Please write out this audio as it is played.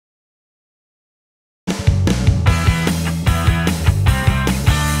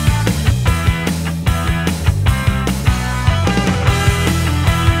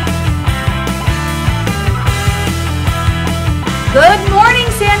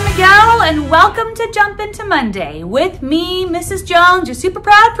Welcome to Jump Into Monday with me, Mrs. Jones, your super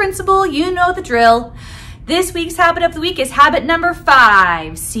proud principal. You know the drill. This week's habit of the week is habit number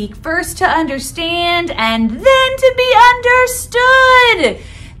 5. Seek first to understand and then to be understood.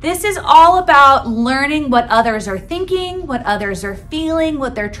 This is all about learning what others are thinking, what others are feeling,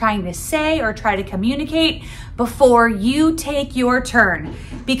 what they're trying to say or try to communicate before you take your turn.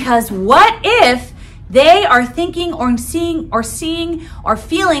 Because what if they are thinking or seeing or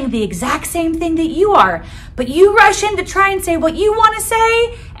feeling the exact same thing that you are, but you rush in to try and say what you want to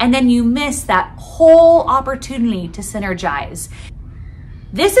say, and then you miss that whole opportunity to synergize.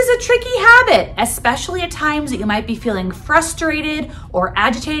 This is a tricky habit, especially at times that you might be feeling frustrated or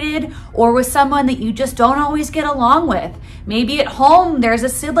agitated or with someone that you just don't always get along with. Maybe at home, there's a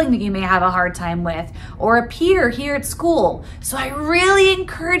sibling that you may have a hard time with or a peer here at school. So I really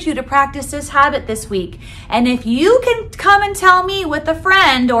encourage you to practice this habit this week. And if you can come and tell me with a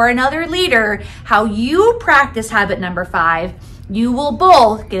friend or another leader how you practice habit number 5, you will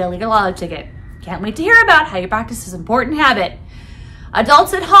both get a legal lotto ticket. Can't wait to hear about how you practice this important habit.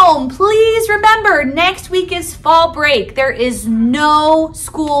 Adults at home, please remember next week is fall break. There is no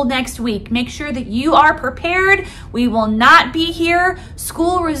school next week. Make sure that you are prepared. We will not be here.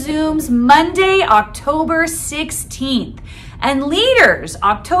 School resumes Monday, October 16th. And leaders,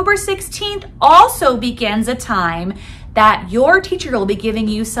 October 16th also begins a time that your teacher will be giving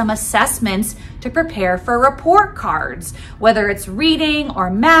you some assessments to prepare for report cards. Whether it's reading or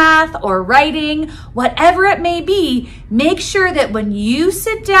math or writing, whatever it may be, make sure that when you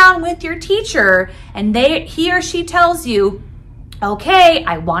sit down with your teacher and he or she tells you, okay,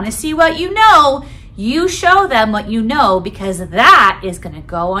 I want to see what you know, you show them what you know, because that is going to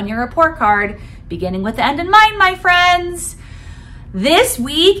go on your report card, beginning with the end in mind, my friends. This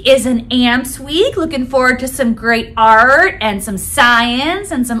week is an AMPS week. Looking forward to some great art and some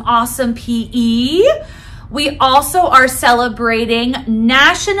science and some awesome PE. We also are celebrating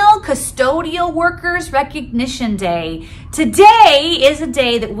National Custodial Workers Recognition Day. Today is a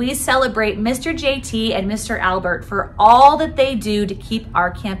day that we celebrate Mr. JT and Mr. Albert for all that they do to keep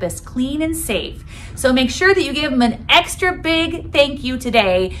our campus clean and safe. So make sure that you give them an extra big thank you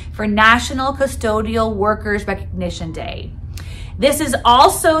today for National Custodial Workers Recognition Day. This is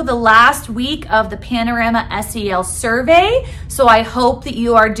also the last week of the Panorama SEL survey, so I hope that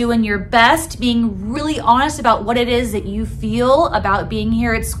you are doing your best, being really honest about what it is that you feel about being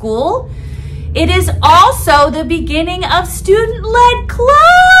here at school. It is also the beginning of student-led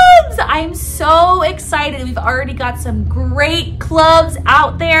clubs. I'm so excited. We've already got some great clubs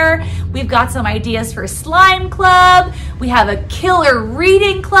out there. We've got some ideas for Slime Club. We have a killer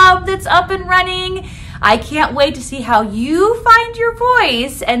reading club that's up and running. I can't wait to see how you find your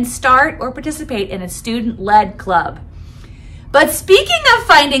voice and start or participate in a student-led club. But speaking of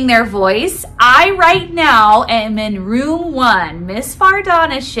finding their voice, I right now am in room 1, Miss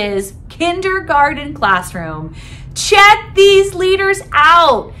Fardanish's kindergarten classroom. Check these leaders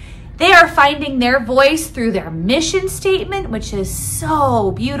out. They are finding their voice through their mission statement, which is so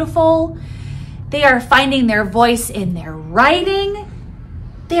beautiful. They are finding their voice in their writing.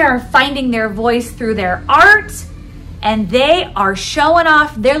 They are finding their voice through their art, and they are showing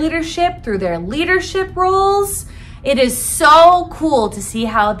off their leadership through their leadership roles. It is so cool to see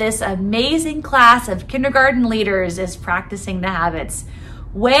how this amazing class of kindergarten leaders is practicing the habits.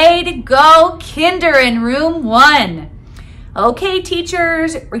 Way to go, Kinder in room 1. Okay,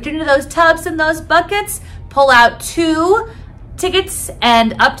 teachers, reach into those tubs and those buckets, pull out 2 tickets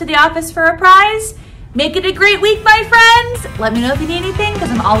and up to the office for a prize. Make it a great week, my friends. Let me know if you need anything, because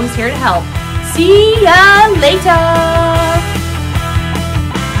I'm always here to help. See ya later.